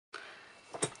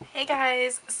Hey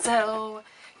guys, so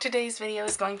today's video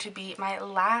is going to be my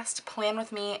last plan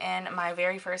with me in my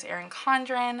very first Erin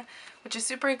Condren, which is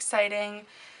super exciting.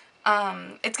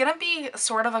 It's gonna be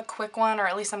sort of a quick one, or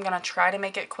at least I'm gonna try to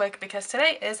make it quick because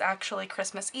today is actually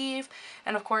Christmas Eve,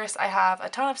 and of course I have a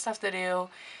ton of stuff to do,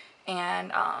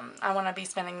 and I want to be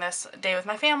spending this day with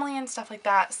my family and stuff like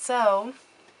that. So,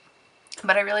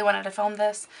 but I really wanted to film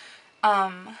this.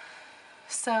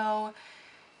 So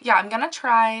yeah, I'm gonna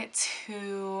try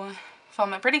to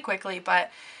film it pretty quickly, but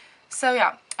so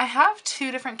yeah, I have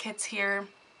two different kits here,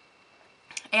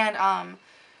 and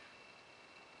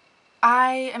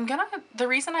the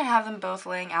reason I have them both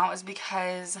laying out is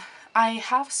because I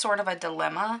have sort of a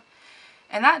dilemma,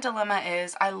 and that dilemma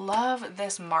is I love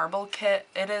this marble kit.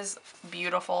 It is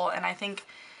beautiful, and I think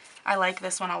I like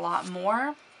this one a lot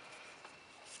more.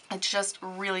 It's just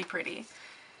really pretty.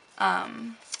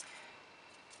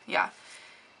 Yeah.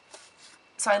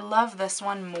 So I love this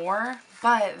one more,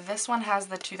 but this one has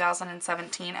the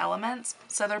 2017 elements.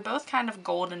 So they're both kind of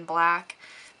gold and black.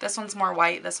 This one's more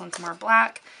white, this one's more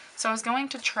black. So I was going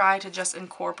to try to just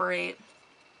incorporate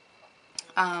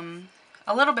a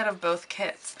little bit of both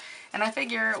kits. And I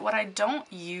figure what I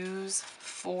don't use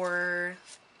for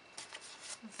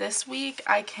this week,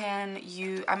 I'm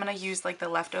going to use like the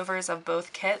leftovers of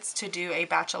both kits to do a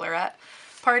bachelorette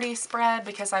party spread,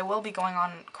 because I will be going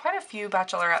on quite a few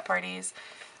bachelorette parties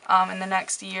in the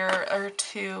next year or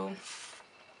two.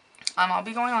 I'll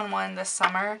be going on one this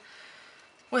summer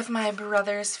with my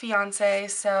brother's fiance,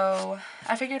 so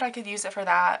I figured I could use it for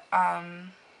that,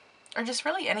 or just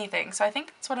really anything. So I think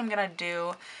that's what I'm gonna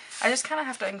do. I just kind of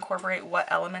have to incorporate what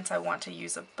elements I want to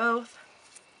use of both.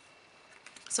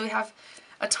 So we have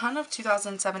a ton of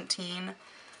 2017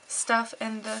 stuff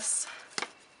in this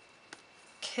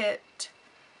kit.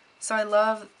 So I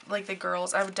love, like, the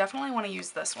girls. I would definitely want to use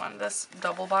this one. This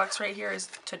double box right here is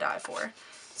to die for.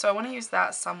 So I want to use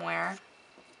that somewhere.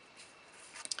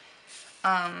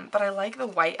 But I like the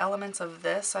white elements of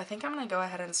this, so I think I'm going to go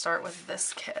ahead and start with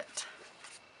this kit.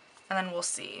 And then we'll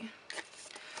see.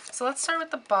 So let's start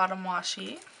with the bottom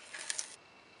washi.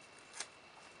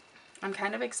 I'm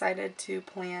kind of excited to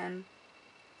plan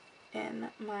in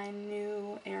my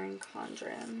new Erin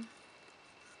Condren.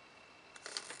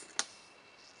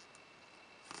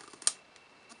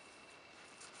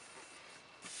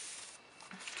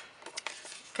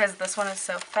 Because this one is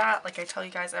so fat, like I tell you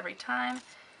guys every time.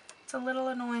 It's a little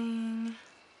annoying.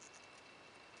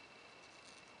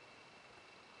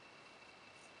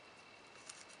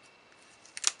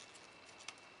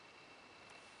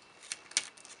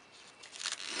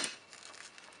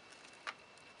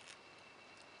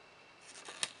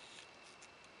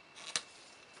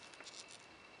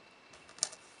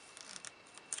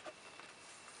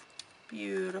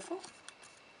 Beautiful.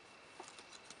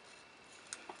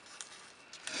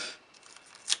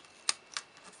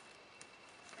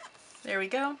 There we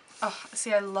go. Oh,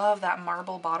 see, I love that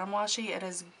marble bottom washi. It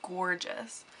is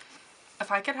gorgeous.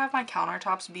 If I could have my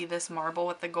countertops be this marble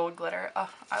with the gold glitter, oh,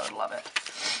 I would love it.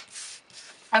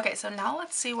 Okay, so now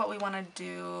let's see what we want to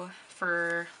do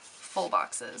for full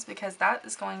boxes, because that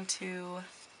is going to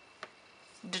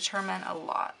determine a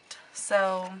lot.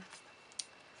 So,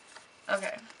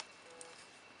 okay.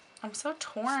 I'm so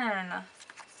torn.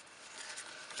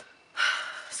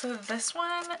 So this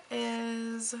one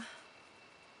is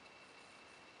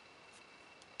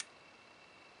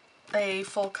a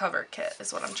full cover kit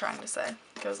is what I'm trying to say.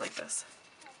 It goes like this.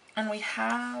 And we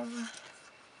have,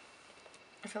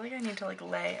 I feel like I need to like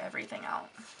lay everything out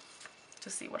to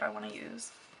see what I want to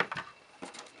use.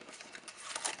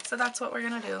 So that's what we're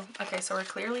gonna do. Okay, so we're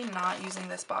clearly not using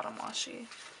this bottom washi,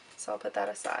 so I'll put that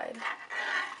aside.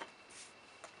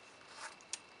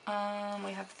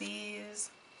 We have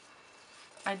these.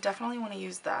 I definitely want to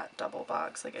use that double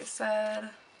box, like I said.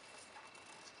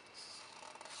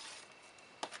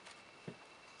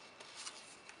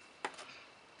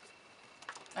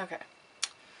 Okay,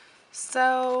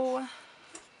 so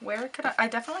where could I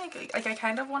definitely, like, I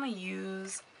kind of want to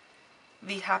use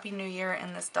the Happy New Year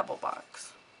in this double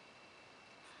box.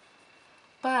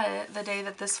 But the day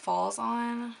that this falls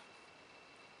on,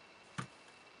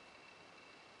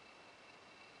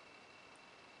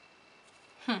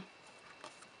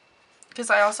 because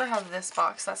I also have this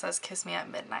box that says Kiss Me at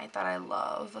Midnight that I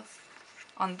love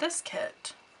on this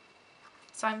kit.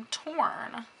 So I'm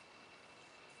torn.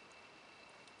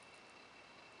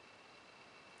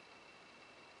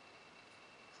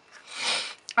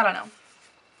 I don't know.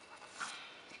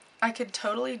 I could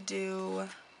totally do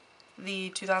the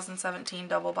 2017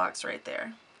 double box right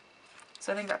there.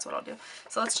 So I think that's what I'll do.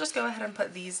 So let's just go ahead and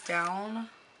put these down.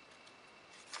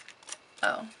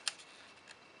 Oh.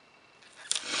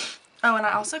 Oh, and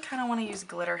I also kind of want to use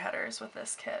glitter headers with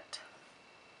this kit.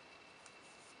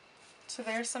 So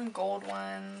there's some gold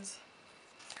ones.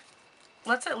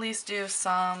 Let's at least do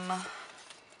some,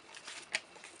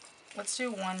 let's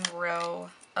do one row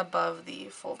above the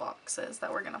full boxes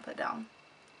that we're going to put down.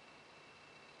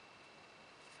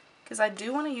 Because I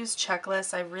do want to use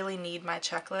checklists. I really need my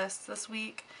checklists this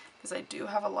week because I do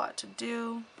have a lot to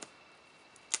do.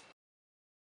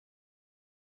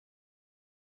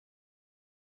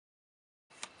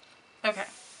 Okay,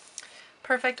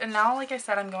 perfect. And now, like I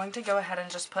said, I'm going to go ahead and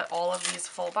just put all of these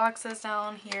full boxes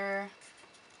down here.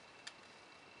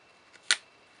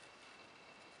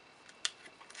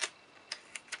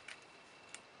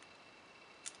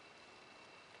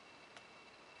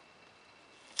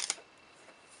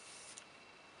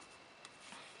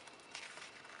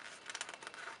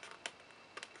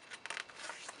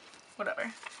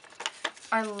 Whatever.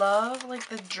 I love like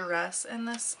the dress in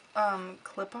this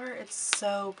clip art. It's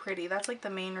so pretty. That's like the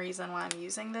main reason why I'm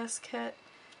using this kit.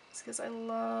 It's because I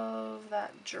love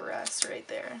that dress right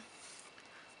there.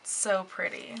 It's so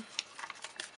pretty.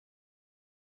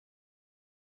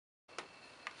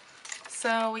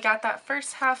 So we got that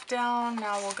first half down.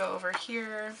 Now we'll go over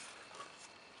here.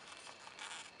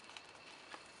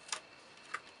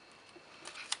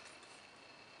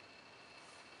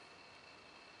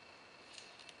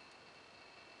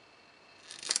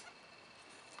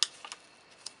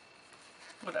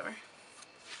 Whatever.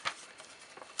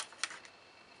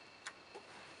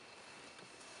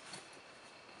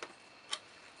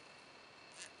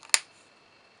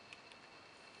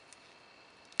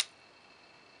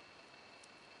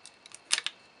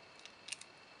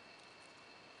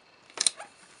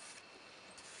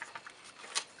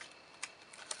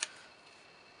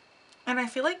 And I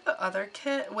feel like the other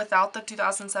kit without the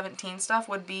 2017 stuff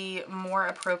would be more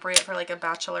appropriate for like a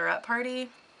bachelorette party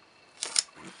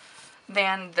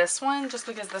than this one, just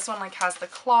because this one like has the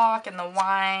clock and the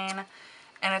wine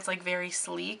and it's like very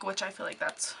sleek, which I feel like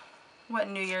that's what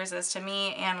New Year's is to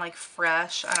me, and like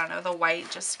fresh. I don't know, the white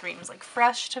just screams like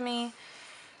fresh to me.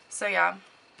 So yeah,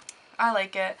 I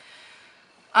like it.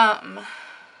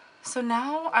 So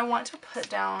now I want to put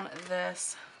down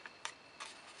this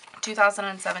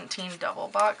 2017 double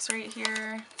box right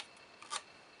here.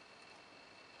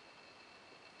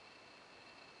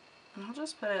 And I'll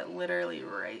just put it literally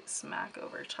right smack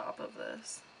over top of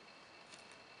this.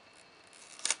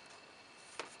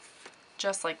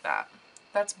 Just like that.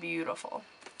 That's beautiful.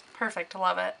 Perfect,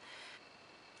 love it.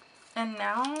 And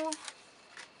now, I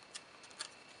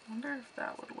wonder if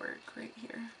that would work right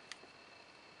here.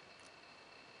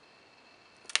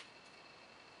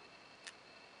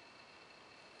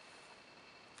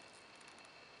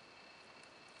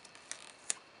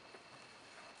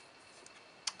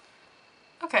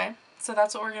 Okay, so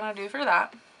that's what we're gonna do for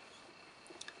that.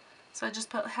 So I just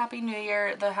put Happy New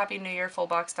Year, the Happy New Year full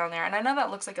box down there. And I know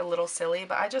that looks like a little silly,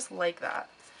 but I just like that.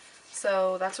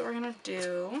 So that's what we're gonna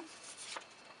do.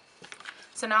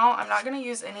 So now I'm not gonna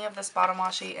use any of this bottom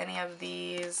washi, any of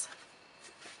these.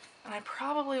 And I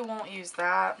probably won't use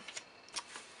that.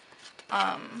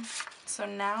 So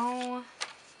now,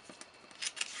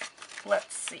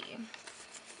 let's see.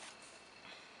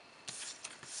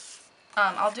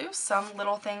 I'll do some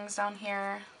little things down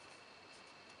here.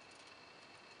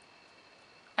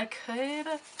 I could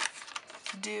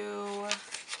do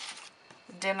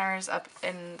dinners up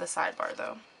in the sidebar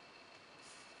though,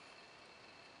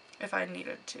 if I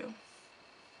needed to.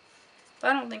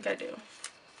 But I don't think I do.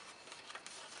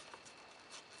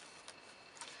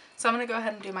 So I'm going to go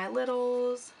ahead and do my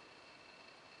littles.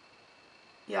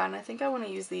 Yeah, and I think I want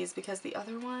to use these because the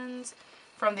other ones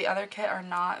from the other kit are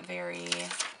not very,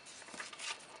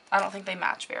 I don't think they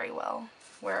match very well.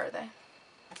 Where are they?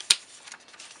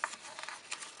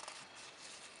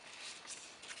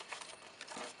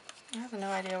 I have no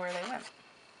idea where they went.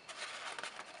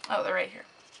 Oh, they're right here.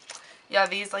 Yeah,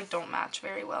 these like don't match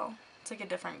very well. It's like a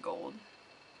different gold.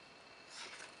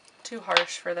 Too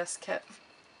harsh for this kit.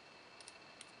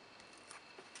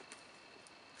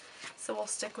 So we'll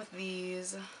stick with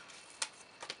these.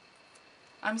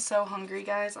 I'm so hungry,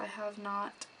 guys. I have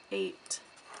not ate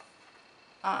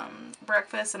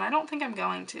breakfast, and I don't think I'm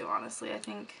going to, honestly. I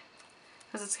think,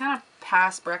 because it's kind of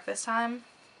past breakfast time.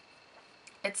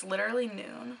 It's literally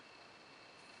noon.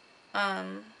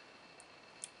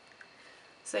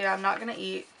 So yeah, I'm not going to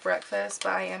eat breakfast,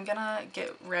 but I am going to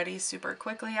get ready super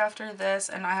quickly after this,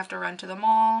 and I have to run to the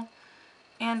mall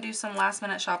and do some last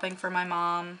minute shopping for my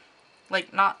mom.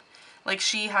 Like, not, like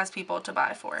she has people to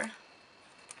buy for.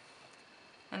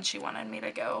 And she wanted me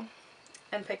to go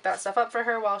and pick that stuff up for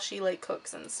her while she like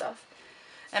cooks and stuff.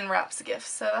 and wraps gifts.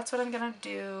 So that's what I'm gonna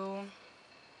do.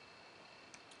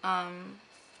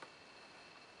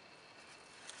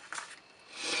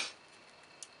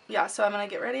 Yeah, so I'm gonna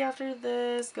get ready after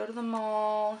this, go to the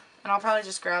mall, and I'll probably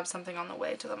just grab something on the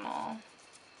way to the mall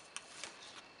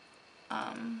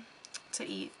to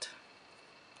eat,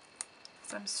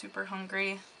 because I'm super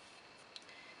hungry.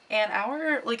 And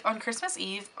like, on Christmas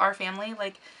Eve, our family,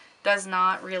 like, does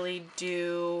not really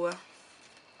do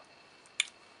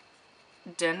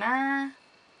dinner.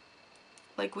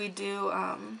 Like, we do,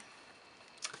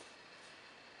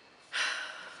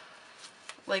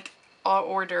 like, all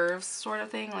hors d'oeuvres sort of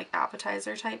thing, like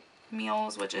appetizer type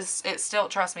meals, which is, it still,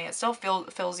 trust me, it still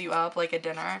fills you up like a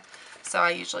dinner. So I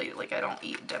usually, like, I don't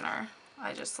eat dinner.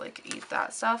 I just, like, eat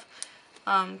that stuff,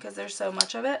 because there's so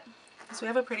much of it. So we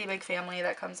have a pretty big family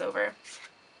that comes over.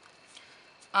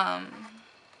 And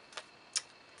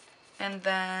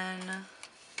then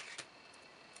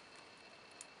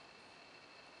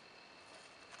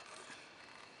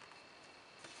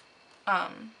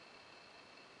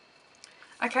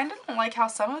I kind of don't like how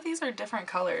some of these are different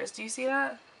colors. Do you see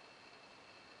that?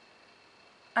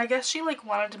 I guess she, like,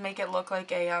 wanted to make it look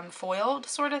like a foiled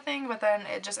sort of thing, but then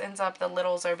it just ends up the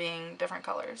littles are being different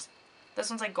colors. This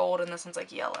one's like gold and this one's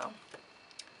like yellow.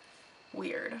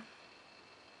 Weird.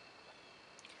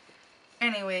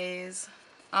 Anyways,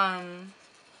 what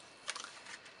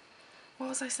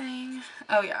was I saying?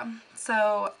 Oh yeah,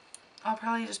 so I'll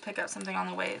probably just pick up something on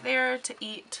the way there to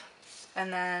eat,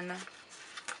 and then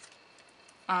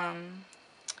I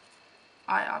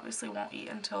obviously won't eat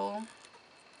until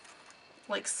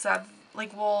like 7.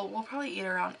 Like, we'll probably eat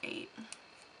around 8.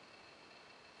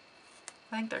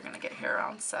 I think they're gonna get here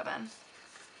around 7.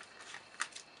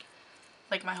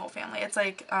 Like, my whole family. It's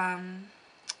like,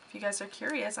 if you guys are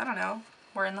curious, I don't know,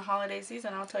 we're in the holiday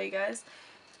season, I'll tell you guys.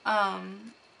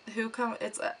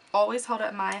 It's always held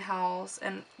at my house,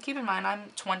 and keep in mind, I'm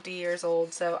 20 years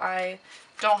old, so I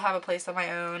don't have a place of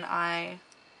my own.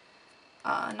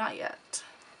 Not yet.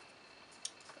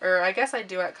 Or I guess I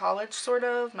do at college, sort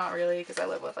of. Not really, because I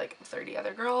live with like 30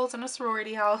 other girls in a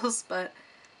sorority house, but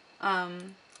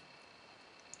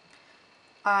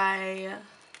I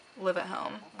live at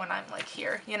home when I'm like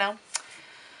here, you know?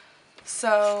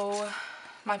 So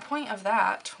my point of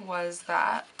that was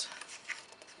that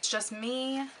it's just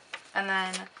me, and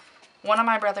then one of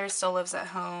my brothers still lives at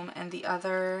home, and the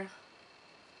other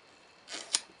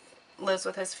lives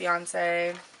with his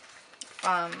fiance.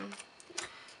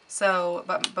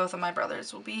 But both of my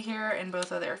brothers will be here, and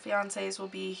both of their fiancés will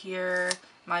be here.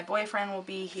 My boyfriend will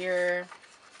be here.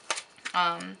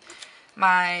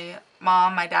 My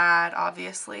mom, my dad,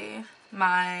 obviously.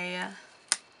 My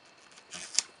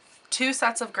 2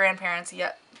 sets of grandparents,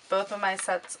 yet both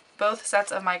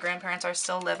sets of my grandparents are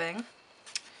still living.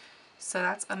 So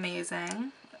that's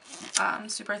amazing. I'm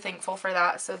super thankful for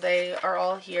that. So they are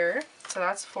all here. So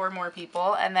that's 4 more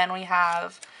people. And then we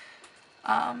have,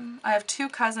 I have 2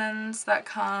 cousins that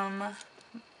come,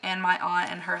 and my aunt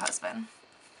and her husband.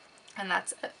 And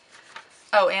that's it.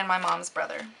 Oh, and my mom's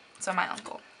brother. So my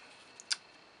uncle.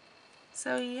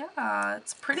 So yeah,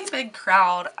 it's a pretty big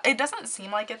crowd. It doesn't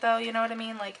seem like it though, you know what I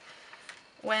mean? Like,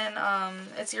 when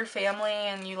it's your family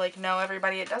and you, like, know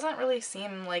everybody, it doesn't really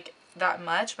seem like that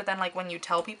much. But then, like, when you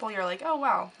tell people, you're like, oh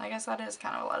wow, I guess that is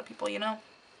kind of a lot of people, you know?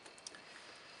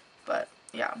 But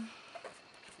yeah,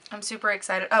 I'm super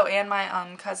excited. Oh, and my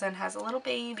cousin has a little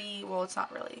baby. Well, it's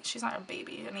not really, she's not a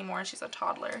baby anymore, she's a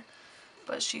toddler,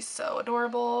 but she's so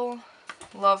adorable.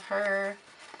 Love her.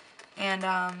 And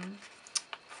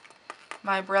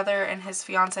my brother and his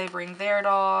fiance bring their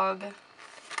dog.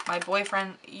 My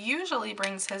boyfriend usually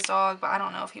brings his dog, but I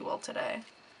don't know if he will today.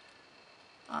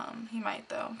 He might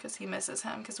though, because he misses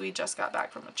him, because we just got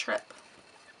back from a trip.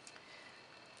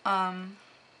 And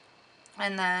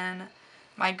then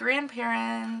my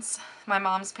grandparents, my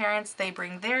mom's parents, they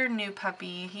bring their new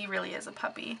puppy. He really is a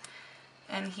puppy.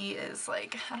 And he is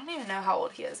like, I don't even know how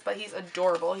old he is, but he's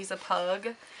adorable. He's a pug,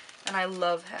 and I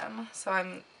love him.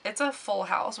 So it's a full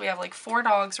house. We have like 4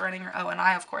 dogs running, oh, and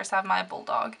I of course have my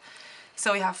bulldog.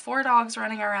 So we have 4 dogs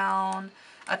running around,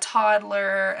 a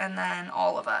toddler, and then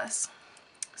all of us.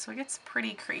 So it gets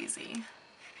pretty crazy.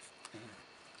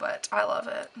 But I love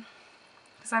it.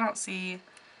 Because I don't see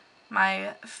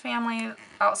my family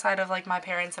outside of like my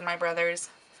parents and my brothers.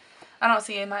 I don't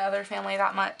see my other family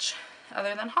that much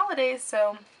other than holidays,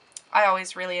 so I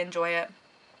always really enjoy it.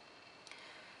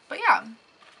 But yeah.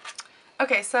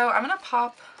 Okay, so I'm going to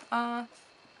pop,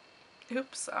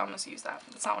 oops, I almost used that.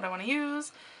 That's not what I want to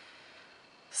use.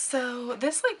 So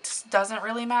this like doesn't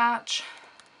really match,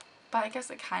 but I guess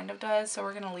it kind of does, so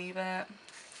we're going to leave it.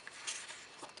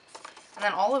 And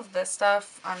then all of this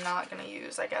stuff I'm not going to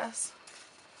use, I guess.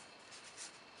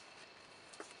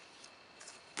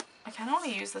 I kind of want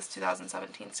to use this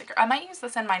 2017 sticker. I might use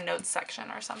this in my notes section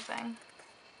or something.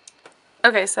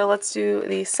 Okay, so let's do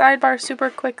the sidebar super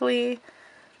quickly.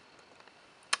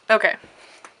 Okay.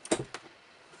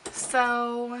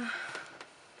 So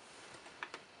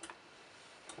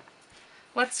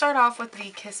let's start off with the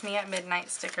Kiss Me at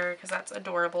Midnight sticker because that's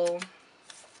adorable.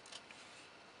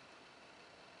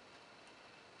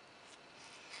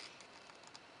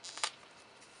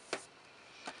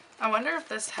 I wonder if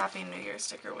this Happy New Year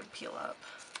sticker would peel up.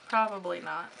 Probably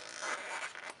not.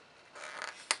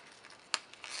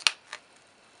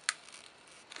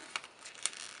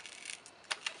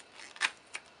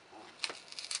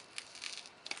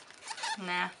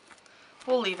 Nah.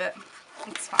 We'll leave it.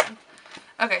 It's fine.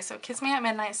 Okay, so Kiss Me at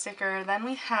Midnight sticker. Then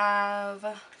we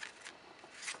have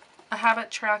a habit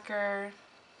tracker,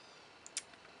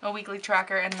 a weekly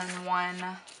tracker, and then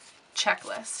one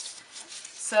checklist.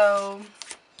 So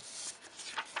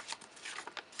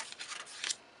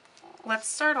let's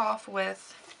start off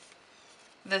with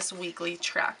this weekly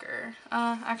tracker.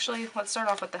 Actually, let's start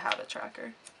off with the habit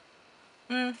tracker.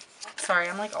 Sorry,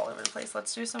 I'm like all over the place.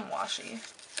 Let's do some washi.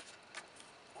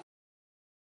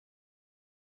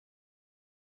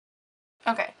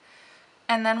 Okay,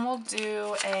 and then we'll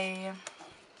do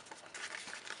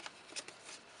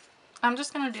I'm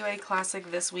just going to do a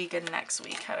classic this week and next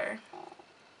week header.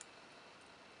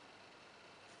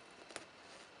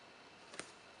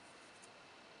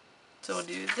 So we'll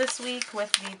do this week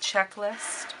with the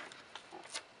checklist.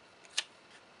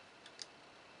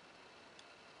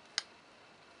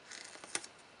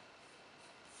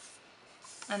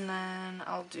 And then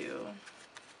I'll do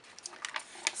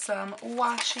some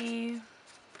washi.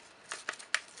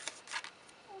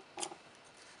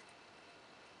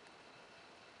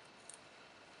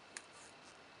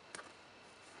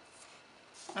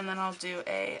 And then I'll do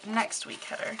a next week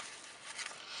header.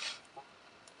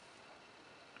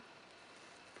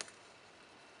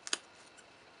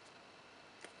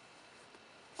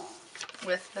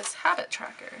 With this habit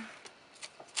tracker.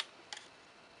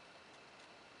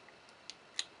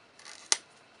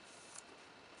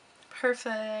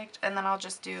 Perfect. And then I'll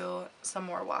just do some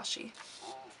more washi.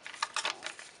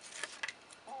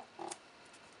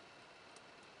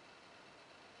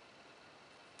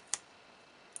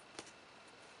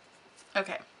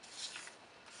 Okay.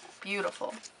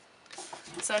 Beautiful.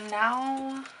 So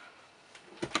now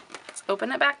let's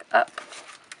open it back up.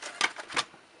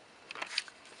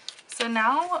 So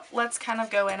now let's kind of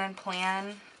go in and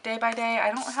plan day by day. I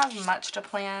don't have much to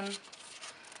plan,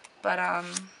 but I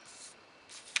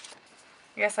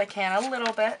guess I can a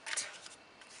little bit.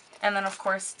 And then of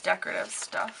course decorative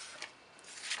stuff.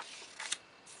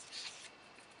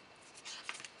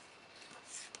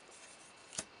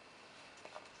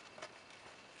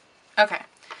 Okay,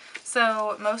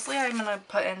 so mostly I'm going to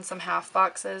put in some half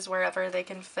boxes wherever they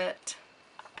can fit.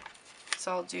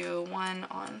 So I'll do one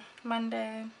on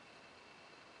Monday,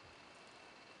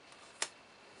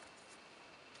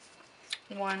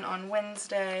 one on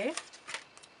Wednesday,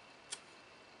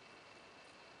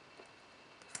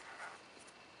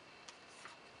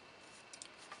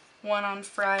 one on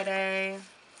Friday,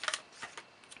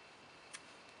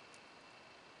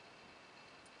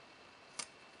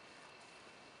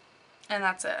 and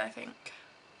that's it, I think.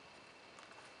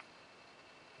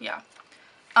 Yeah.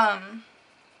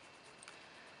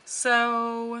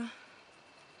 So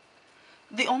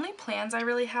the only plans I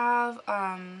really have,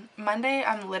 Monday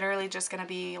I'm literally just going to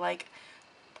be like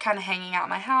kind of hanging out in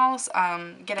my house,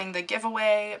 getting the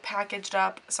giveaway packaged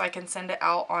up so I can send it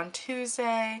out on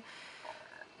Tuesday.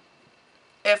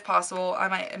 If possible,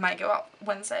 it might go out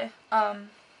Wednesday. But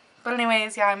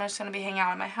anyways, yeah, I'm just going to be hanging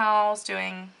out in my house,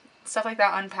 doing stuff like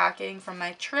that, unpacking from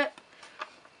my trip.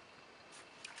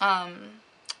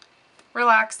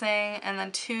 Relaxing, and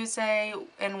then Tuesday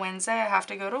and Wednesday I have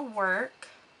to go to work.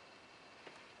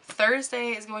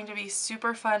 Thursday is going to be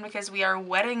super fun because we are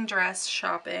wedding dress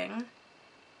shopping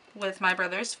with my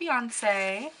brother's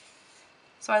fiance.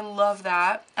 So I love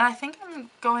that. And I think I'm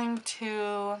going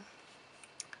to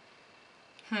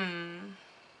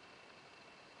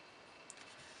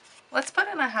let's put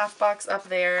in a half box up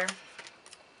there.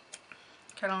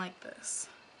 Kind of like this.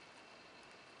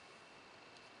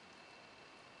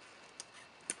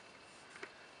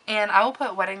 And I will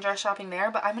put wedding dress shopping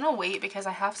there, but I'm going to wait because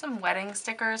I have some wedding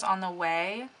stickers on the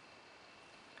way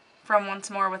from Once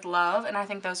More with Love, and I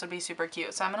think those would be super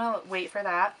cute. So I'm going to wait for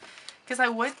that because I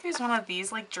would use one of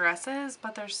these like dresses,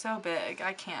 but they're so big.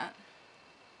 I can't.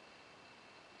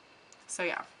 So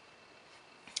yeah.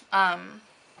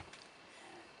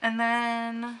 And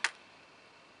then,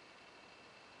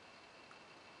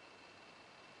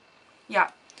 yeah,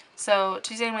 so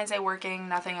Tuesday and Wednesday working,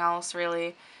 nothing else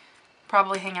really.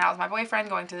 Probably hanging out with my boyfriend,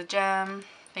 going to the gym,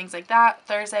 things like that.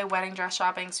 Thursday, wedding dress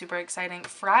shopping, super exciting.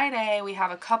 Friday, we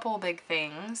have a couple big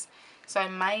things. So I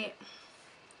might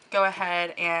go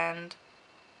ahead and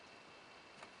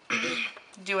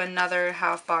do another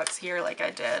half box here like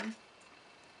I did.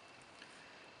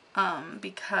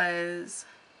 Because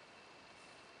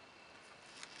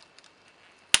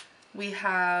we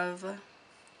have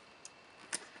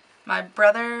my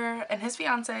brother and his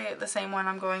fiance, the same one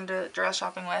I'm going to dress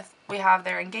shopping with. We have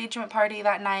their engagement party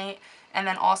that night. And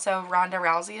then also Ronda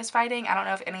Rousey is fighting. I don't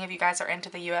know if any of you guys are into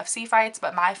the UFC fights,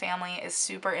 but my family is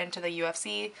super into the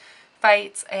UFC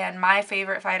fights. And my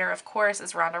favorite fighter, of course,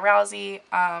 is Ronda Rousey.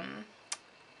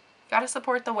 Gotta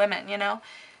support the women, you know?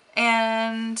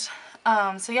 And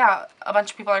so yeah, a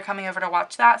bunch of people are coming over to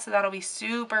watch that. So that'll be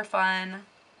super fun.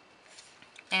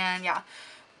 And yeah,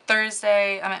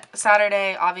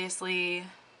 Saturday, obviously,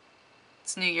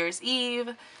 it's New Year's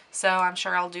Eve. So I'm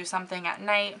sure I'll do something at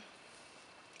night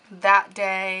that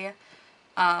day.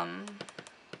 So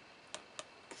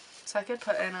I could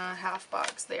put in a half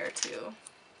box there too.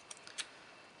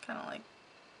 Kind of like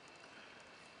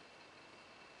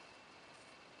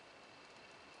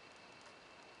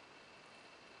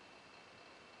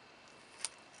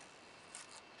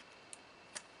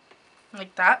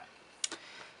that.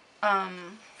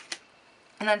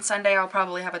 And then Sunday I'll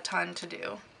probably have a ton to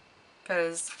do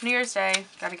because New Year's Day,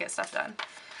 gotta get stuff done.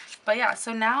 But yeah,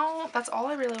 so now that's all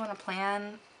I really want to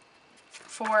plan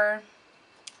for.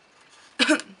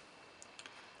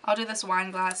 I'll do this wine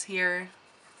glass here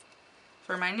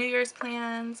for my New Year's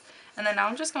plans. And then now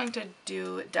I'm just going to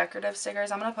do decorative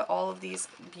stickers. I'm going to put all of these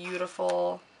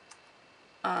beautiful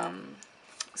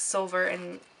silver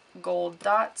and gold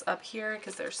dots up here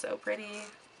because they're so pretty.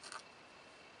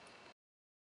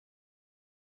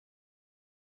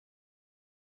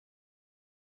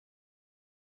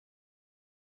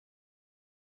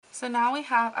 So now we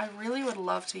have, I really would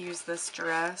love to use this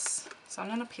dress. So I'm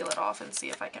going to peel it off and see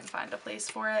if I can find a place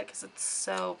for it because it's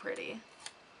so pretty.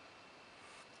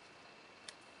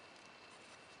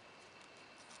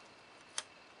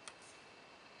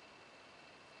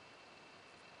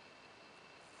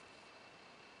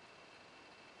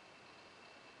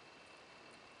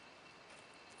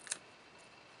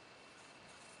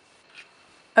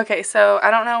 Okay, so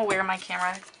I don't know where my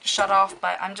camera shut off,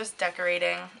 but I'm just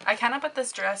decorating. I kind of put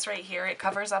this dress right here. It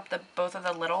covers up both of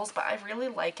the littles, but I really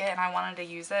like it and I wanted to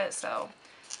use it, so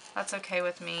that's okay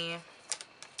with me.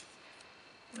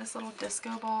 This little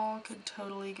disco ball could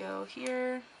totally go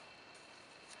here.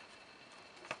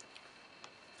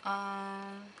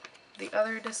 The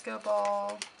other disco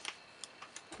ball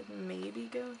could maybe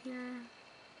go here.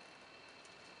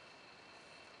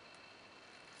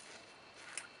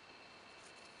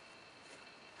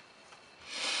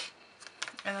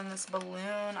 And then this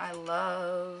balloon I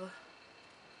love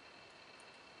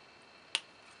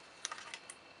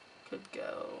could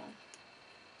go.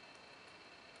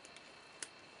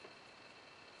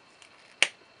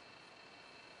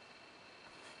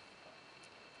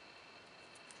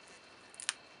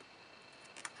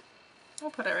 We'll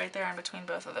put it right there in between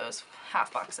both of those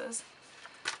half boxes.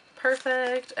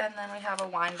 Perfect. And then we have a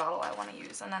wine bottle I want to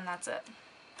use, and then that's it.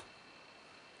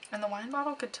 And the wine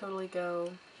bottle could totally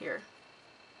go here.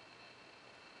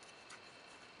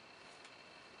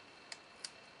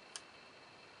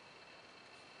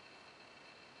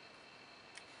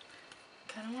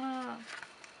 Kind of want to...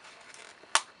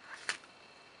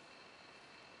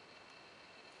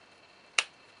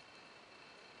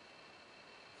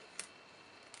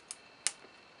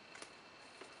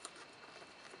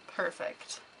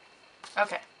 Perfect.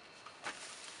 Okay.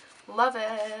 Love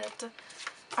it.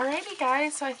 Alrighty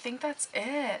guys, so I think that's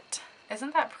it.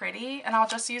 Isn't that pretty? And I'll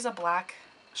just use a black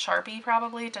Sharpie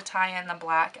probably to tie in the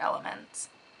black elements.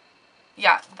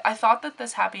 Yeah, I thought that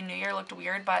this Happy New Year looked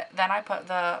weird, but then I put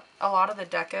a lot of the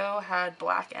deco had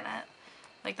black in it.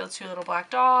 Like those two little black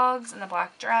dogs and the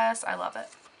black dress. I love it.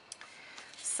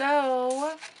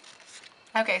 So,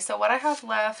 okay, so what I have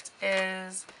left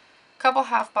is a couple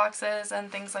half boxes and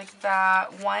things like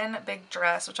that. One big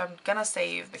dress, which I'm gonna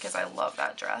save because I love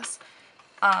that dress.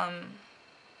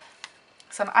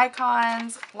 Some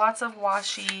icons, lots of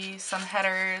washi, some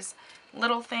headers,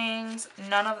 little things,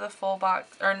 none of the full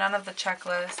box, or none of the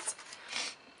checklists.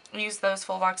 Use those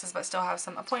full boxes, but still have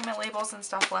some appointment labels and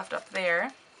stuff left up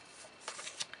there.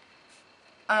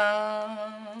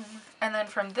 And then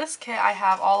from this kit, I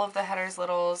have all of the headers,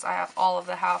 littles, I have all of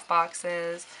the half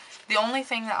boxes. The only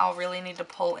thing that I'll really need to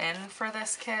pull in for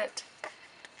this kit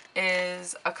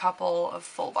is a couple of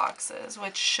full boxes,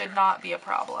 which should not be a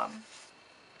problem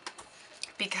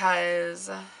because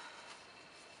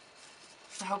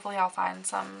hopefully I'll find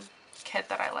some kit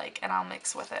that I like and I'll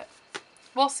mix with it.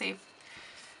 We'll see.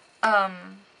 But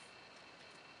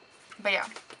yeah.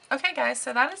 Okay guys,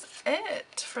 so that is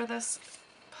it for this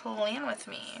plan with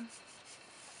me.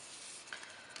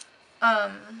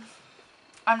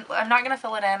 I'm not going to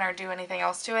fill it in or do anything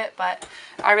else to it, but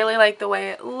I really like the way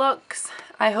it looks.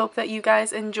 I hope that you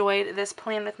guys enjoyed this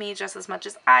plan with me just as much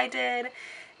as I did.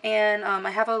 And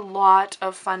I have a lot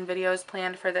of fun videos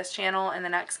planned for this channel in the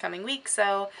next coming week.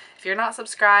 So if you're not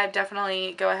subscribed,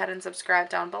 definitely go ahead and subscribe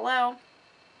down below.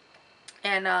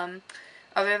 And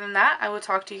other than that, I will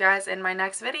talk to you guys in my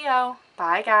next video.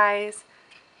 Bye guys.